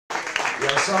We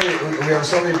are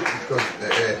sorry because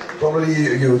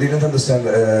probably you didn't understand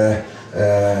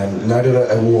neither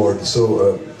a word,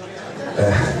 so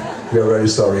we are very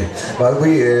sorry. But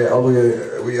we are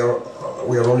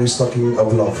always talking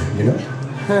of love, you know.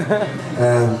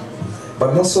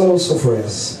 But not so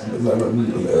sufferance,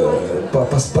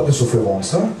 pas de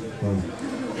souffrance.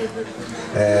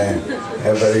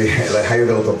 Very, like, I have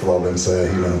a lot of problems,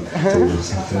 you know, to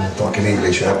talk in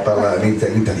English. Parla in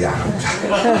italiano.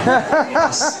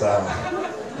 Basta,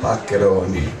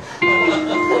 paccheroni.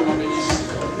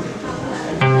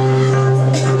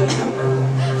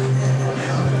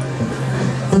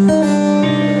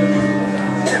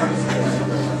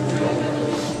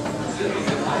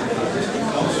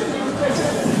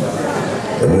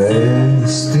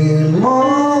 Resti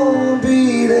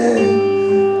immobile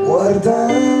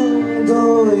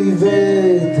guardando i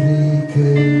vetri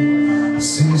che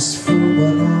si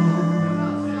sfumano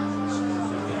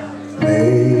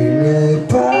nei miei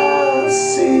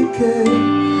passi che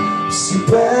si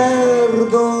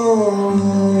perdono.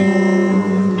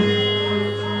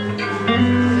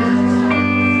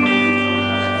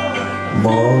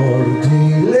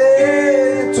 Mordi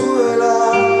le tue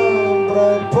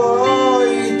labbra e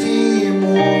poi ti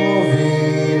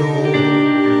muovi in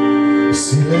un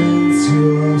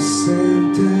silenzio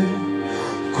assente,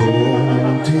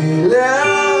 conti le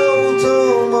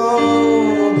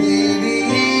automobili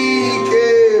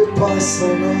che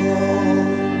passano,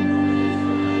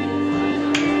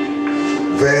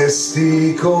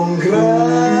 vesti con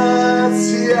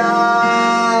grazia,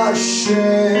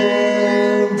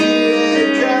 scendi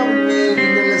e cammini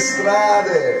nelle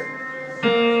strade,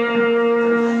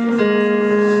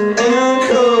 e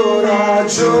ancora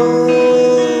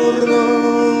giorno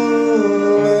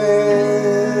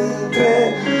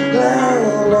mentre la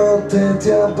notte ti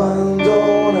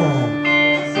abbandona.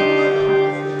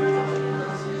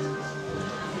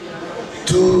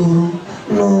 Tu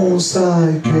non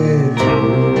sai che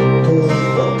tutto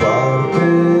fa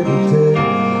parte di te,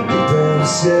 i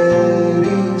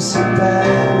pensieri si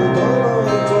perdono,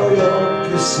 i tuoi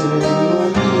occhi si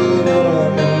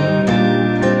illumineranno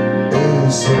e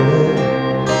solo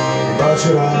ti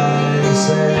bacerai i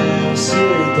sensi e i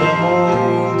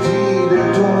tramonti dei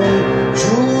tuoi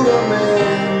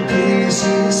giuramenti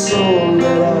si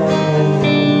solleranno.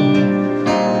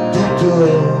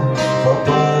 Tutto fa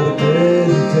parte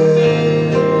di te.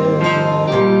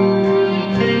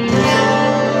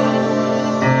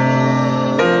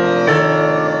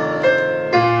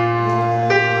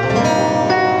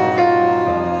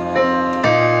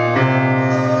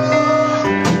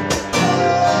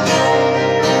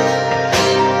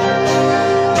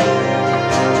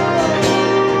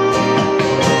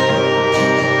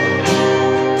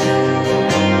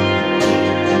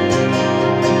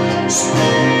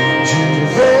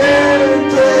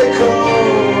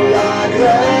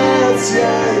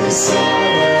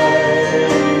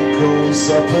 Sarai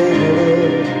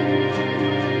consapevole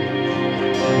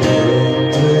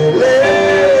mentre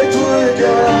le tue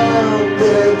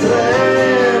gambe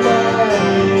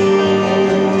tremano,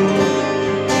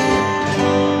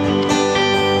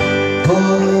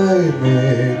 poi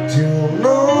metti un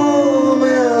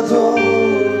nome ad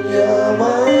ogni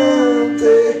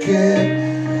amante che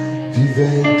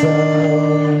diventa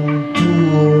un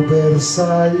tuo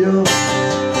bersaglio.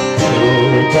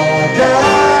 Puoi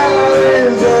pagare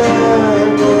il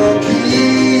danno a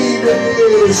chi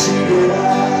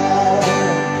desidera,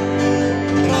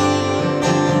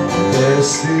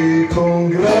 vesti con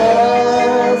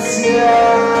grazia,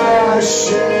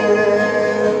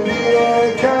 scendi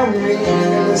e cammini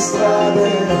nelle strade,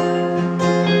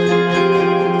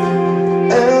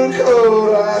 e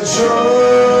ancora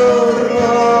giorno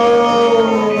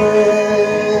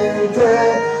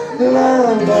mentre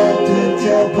la notte ti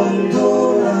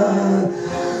abbandona.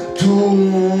 Tu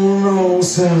non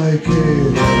sai che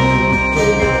tutto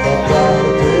fa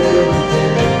parte di te,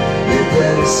 i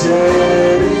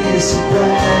pensieri si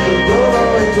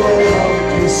perdono, i tuoi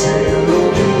occhi si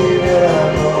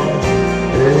illumineranno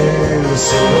e il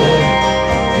sole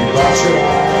ti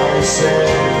bacerà i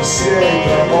sensi e i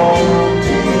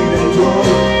tramonti dei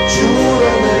tuoi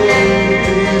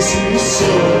giuramenti si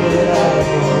sono